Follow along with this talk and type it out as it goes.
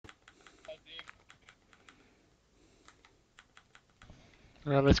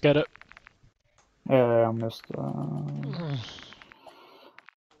Alright, let's get it. Yeah, I'm just...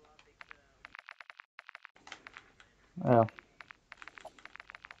 yeah.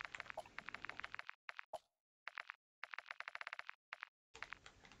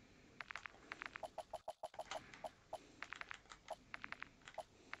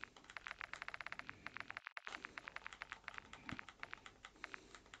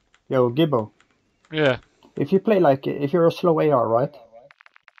 Yo, Gibbo. Yeah. If you play like, if you're a slow AR, right?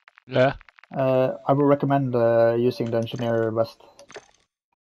 Yeah. I would recommend using the Engineer Vest.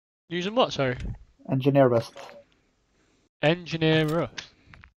 Using what, sorry? Engineer Vest. Engineer Rust.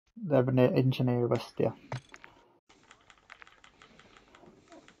 The Engineer Vest, yeah.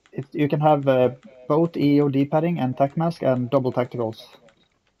 You can have both EOD padding and tac mask and double tacticals.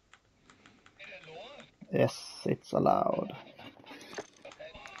 Yes, it's allowed.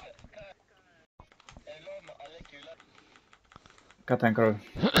 Hva tenker du?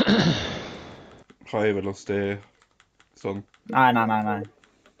 High velocity sånn. Nei.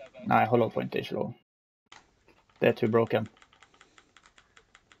 Nei, hollow point er ikke lov. Det er too broken.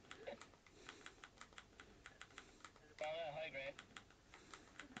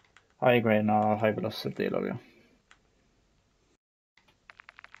 High grain og high velocity lager.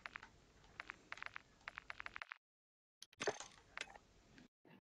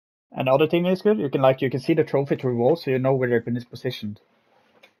 And the other thing is good, you can see the trophy through walls, so you know where your weapon is positioned.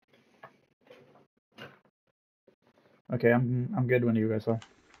 Okay, I'm good when you guys are.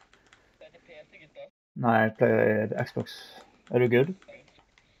 Nei, I play the Xbox. Are you good?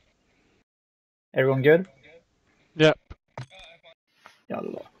 Everyone good? Yep.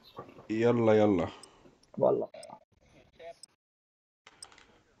 Jalla. Jalla. Valla.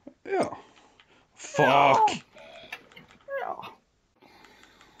 Ja. Fuck! Ja.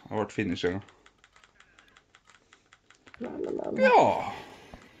 Det har vært finishing. Ja.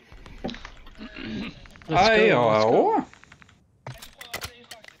 Ja, også.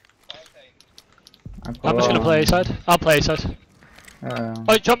 I'm just gonna play A side. I'll play A side.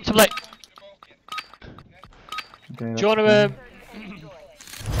 Oh, jump to play. Okay, Do you wanna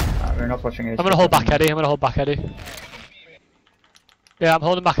we're not watching it. I'm gonna hold back Eddie, Yeah, I'm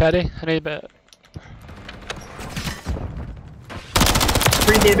holding back Eddie. I need a bit.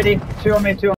 3 DVD, 2 on me, 2 on me.